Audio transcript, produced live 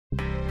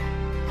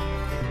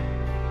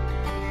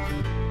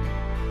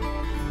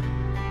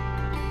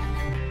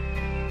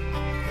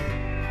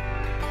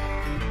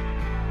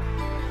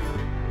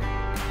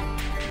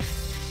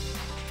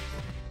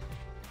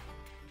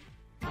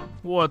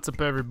What's up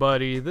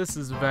everybody, this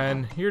is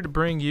Ven, here to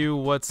bring you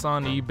what's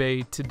on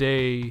eBay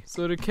today.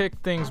 So to kick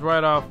things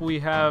right off, we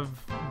have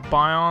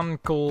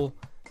Bionicle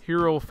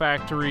Hero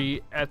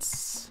Factory.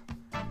 It's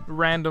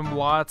random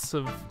lot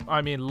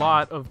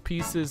of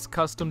pieces,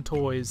 custom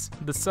toys.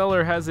 The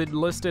seller has it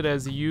listed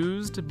as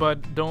used,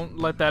 but don't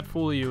let that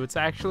fool you. It's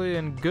actually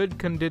in good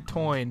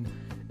condition.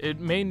 It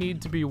may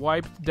need to be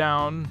wiped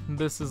down.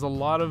 This is a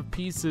lot of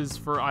pieces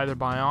for either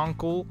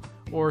Bionicle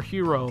or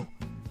Hero.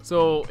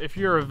 So if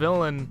you're a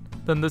villain,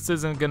 then this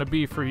isn't gonna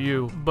be for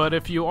you. But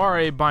if you are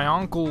a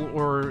Bionicle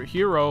or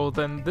Hero,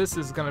 then this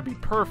is gonna be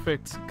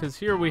perfect, because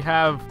here we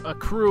have a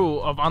crew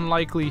of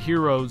unlikely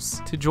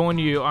heroes to join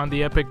you on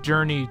the epic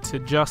journey to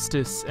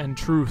justice and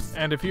truth.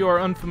 And if you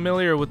are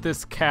unfamiliar with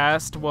this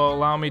cast, well,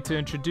 allow me to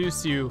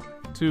introduce you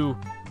to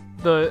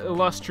the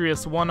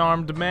illustrious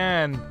one-armed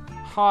man,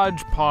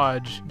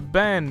 Hodgepodge,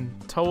 Ben,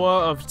 Toa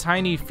of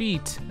Tiny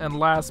Feet, and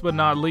last but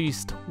not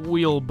least,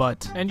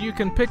 Wheelbutt. And you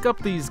can pick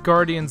up these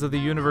Guardians of the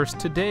Universe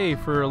today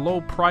for a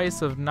low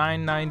price of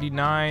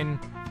 $9.99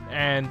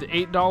 and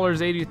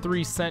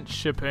 $8.83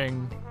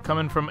 shipping,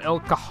 coming from El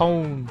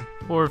Cajon,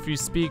 or if you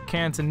speak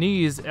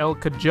Cantonese, El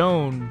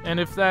Cajon. And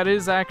if that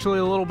is actually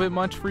a little bit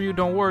much for you,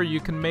 don't worry, you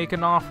can make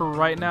an offer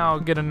right now,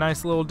 get a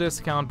nice little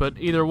discount, but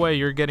either way,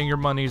 you're getting your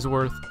money's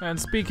worth. And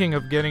speaking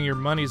of getting your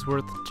money's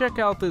worth, check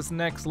out this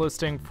next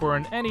listing for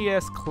an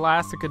NES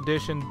Classic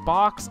Edition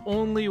box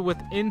only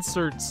with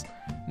inserts.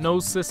 No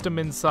system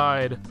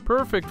inside.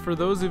 Perfect for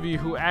those of you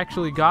who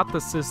actually got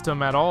the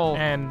system at all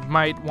and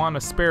might want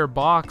a spare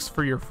box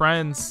for your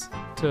friends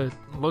to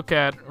look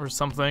at or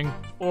something.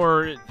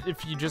 Or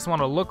if you just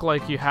want to look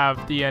like you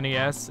have the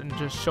NES and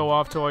just show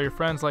off to all your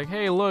friends like,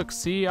 hey look,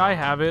 see, I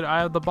have it,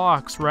 I have the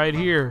box right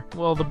here.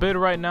 Well, the bid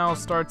right now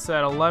starts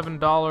at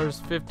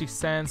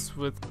 $11.50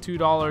 with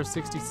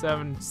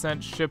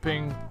 $2.67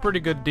 shipping. Pretty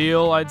good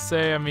deal, I'd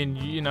say. I mean,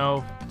 you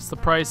know, it's the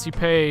price you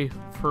pay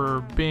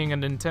for being a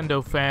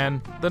Nintendo fan.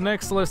 The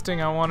next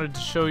listing I wanted to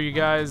show you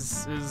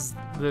guys is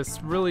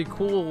this really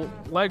cool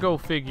Lego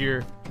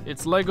figure.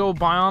 It's Lego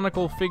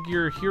Bionicle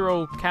Figure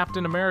Hero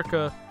Captain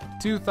America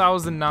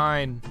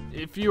 2009.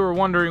 If you were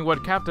wondering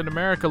what Captain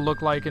America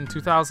looked like in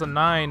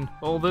 2009,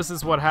 well, this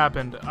is what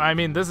happened. I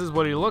mean, this is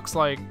what he looks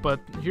like, but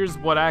here's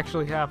what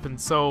actually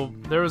happened. So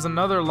there was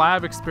another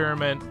lab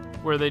experiment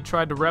where they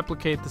tried to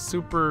replicate the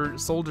super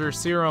soldier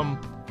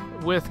serum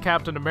with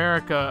Captain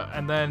America,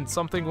 and then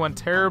something went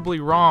terribly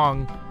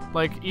wrong.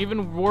 Like,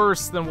 even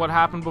worse than what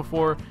happened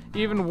before,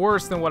 even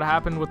worse than what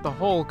happened with the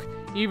Hulk,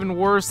 even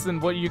worse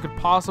than what you could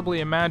possibly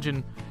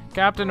imagine.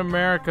 Captain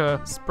America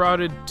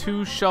sprouted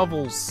 2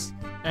 shovels.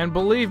 And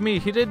believe me,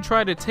 he did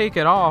try to take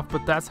it off,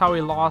 but that's how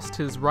he lost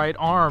his right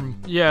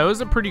arm. Yeah, it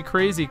was a pretty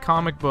crazy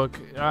comic book.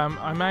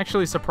 I'm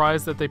actually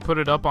surprised that they put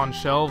it up on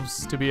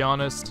shelves, to be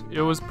honest.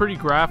 It was pretty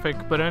graphic,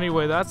 but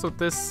anyway, that's what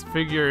this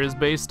figure is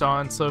based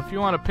on. So if you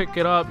want to pick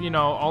it up, you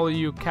know, all of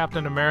you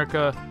Captain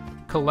America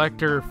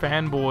collector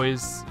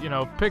fanboys, you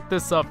know, pick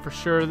this up for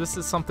sure. This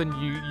is something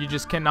you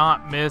just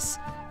cannot miss.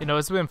 You know,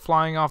 it's been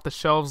flying off the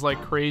shelves like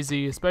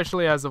crazy,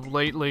 especially as of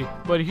lately.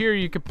 But here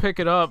you can pick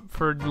it up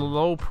for the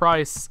low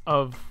price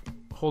of,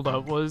 hold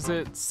up, what is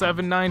it?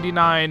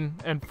 $7.99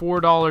 and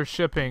 $4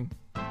 shipping.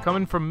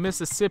 Coming from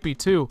Mississippi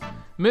too.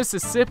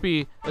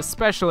 Mississippi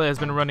especially has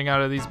been running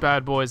out of these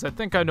bad boys. I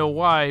think I know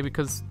why,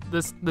 because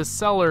this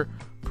seller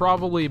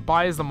probably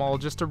buys them all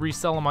just to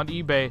resell them on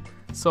eBay.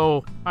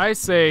 So I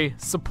say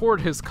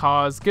support his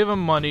cause, give him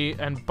money,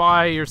 and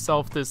buy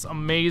yourself this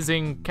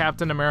amazing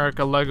Captain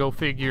America Lego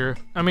figure.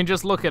 I mean,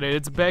 just look at it,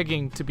 it's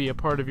begging to be a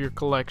part of your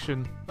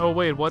collection. Oh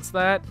wait, what's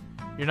that?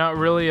 You're not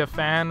really a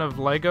fan of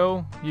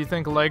Lego? You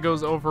think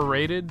Lego's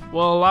overrated?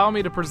 Well, allow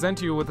me to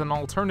present you with an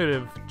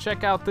alternative.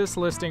 Check out this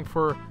listing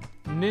for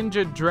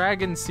Ninja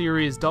Dragon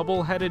Series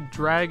Double-Headed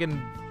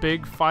Dragon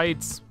Big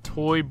Fights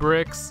Toy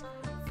Bricks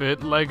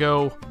Fit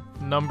Lego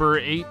number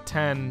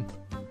 810.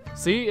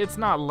 See, it's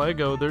not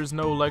Lego. There's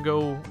no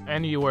Lego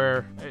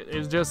anywhere.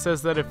 It just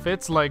says that it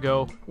fits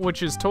Lego,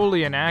 which is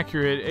totally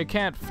inaccurate. It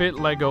can't fit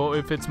Lego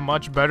if it's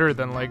much better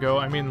than Lego.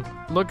 I mean,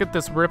 look at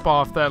this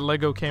ripoff that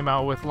Lego came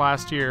out with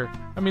last year.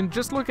 I mean,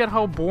 just look at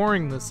how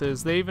boring this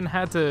is. They even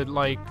had to,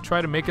 like, try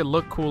to make it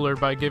look cooler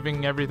by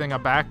giving everything a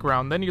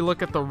background. Then you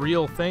look at the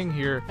real thing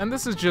here, and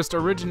this is just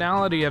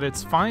originality at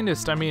its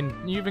finest. I mean,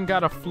 you even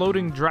got a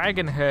floating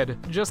dragon head,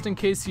 just in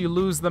case you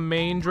lose the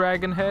main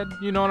dragon head.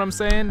 You know what I'm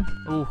saying?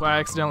 Ooh, I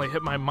accidentally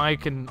hit my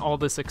mic in all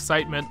this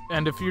excitement.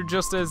 And if you're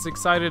just as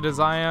excited as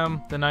I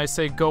am, then I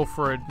say go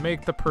for it.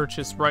 Make the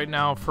purchase right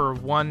now for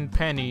 1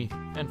 penny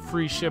and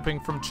free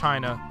shipping from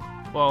China.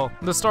 Well,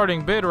 the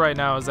starting bid right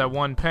now is at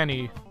 1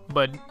 penny.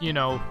 But, you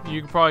know,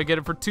 you can probably get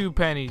it for 2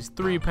 pennies,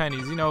 3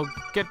 pennies, you know,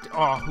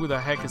 oh, who the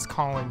heck is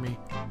calling me?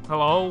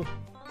 Hello?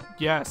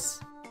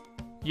 Yes.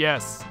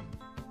 Yes.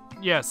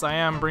 Yes, I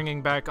am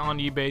bringing back on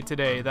eBay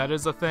today. That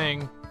is a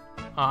thing.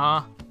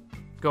 Uh-huh.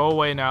 Go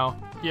away now.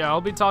 Yeah,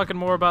 I'll be talking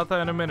more about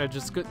that in a minute.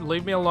 Just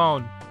leave me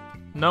alone.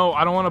 No,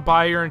 I don't want to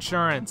buy your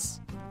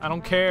insurance. I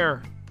don't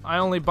care. I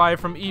only buy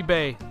from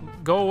eBay.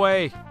 Go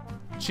away.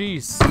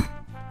 Jeez.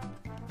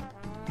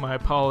 My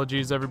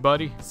apologies,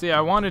 everybody. See, I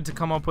wanted to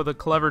come up with a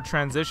clever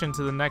transition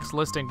to the next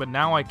listing, but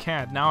now I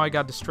can't. Now I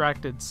got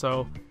distracted,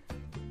 so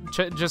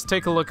just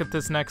take a look at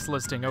this next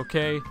listing,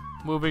 okay?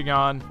 Moving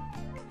on.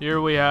 Here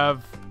we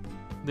have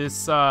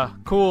this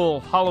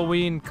cool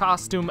Halloween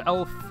costume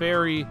elf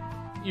fairy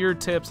ear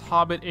tips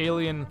hobbit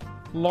alien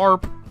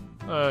LARP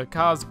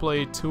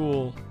cosplay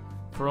tool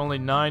for only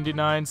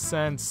 99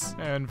 cents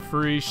and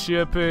free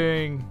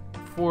shipping.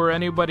 For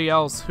anybody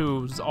else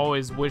who's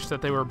always wished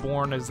that they were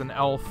born as an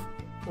elf,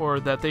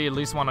 or that they at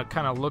least want to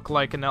kind of look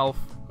like an elf,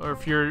 or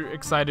if you're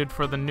excited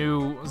for the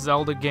new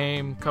Zelda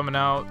game coming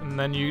out, and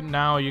then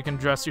now you can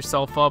dress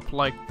yourself up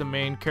like the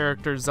main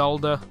character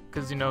Zelda,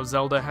 because you know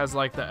Zelda has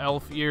like the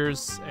elf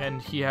ears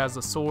and he has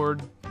a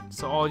sword,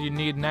 so all you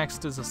need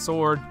next is a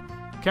sword.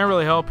 Can't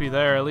really help you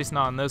there, at least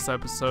not in this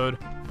episode.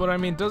 But I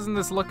mean, doesn't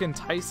this look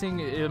enticing?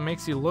 It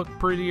makes you look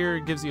prettier,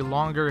 it gives you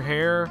longer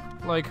hair.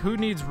 Like, who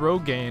needs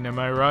Rogaine, am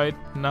I right?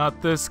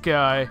 Not this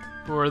guy,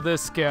 or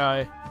this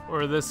guy,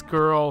 or this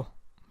girl.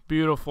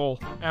 Beautiful.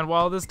 And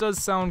while this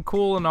does sound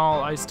cool and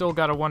all, I still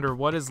gotta wonder,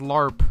 what is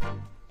LARP?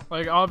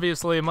 Like,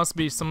 obviously it must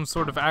be some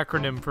sort of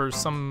acronym for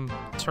some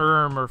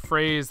term or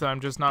phrase that I'm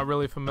just not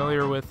really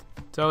familiar with.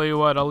 Tell you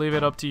what, I'll leave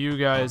it up to you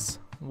guys.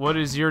 What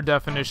is your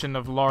definition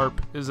of LARP?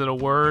 Is it a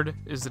word?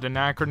 Is it an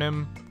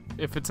acronym?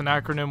 If it's an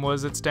acronym, what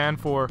does it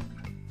stand for?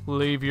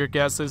 Leave your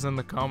guesses in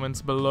the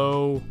comments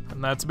below.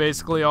 And that's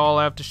basically all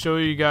I have to show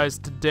you guys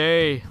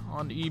today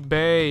on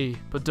eBay.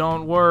 But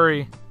don't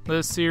worry,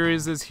 this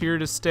series is here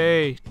to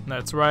stay.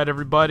 That's right,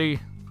 everybody.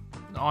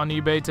 On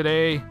eBay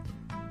today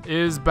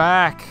is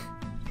back.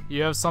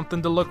 You have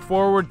something to look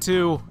forward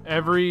to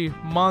every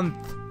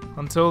month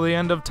until the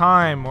end of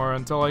time, or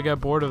until I get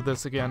bored of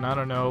this again. I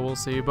don't know, we'll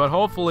see. But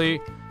hopefully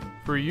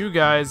for you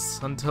guys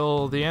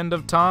until the end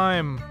of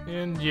time.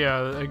 And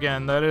yeah,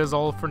 again, that is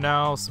all for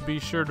now, so be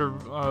sure to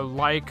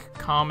like,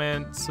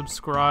 comment,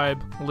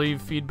 subscribe,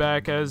 leave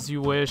feedback as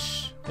you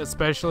wish,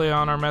 especially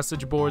on our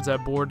message boards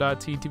at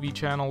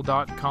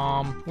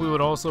board.ttvchannel.com. We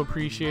would also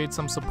appreciate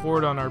some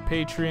support on our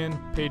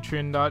Patreon,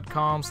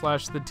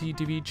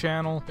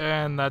 patreon.com/thettvchannel.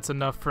 And that's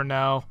enough for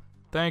now.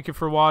 Thank you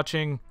for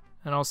watching,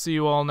 and I'll see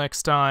you all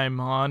next time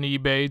on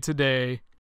eBay Today.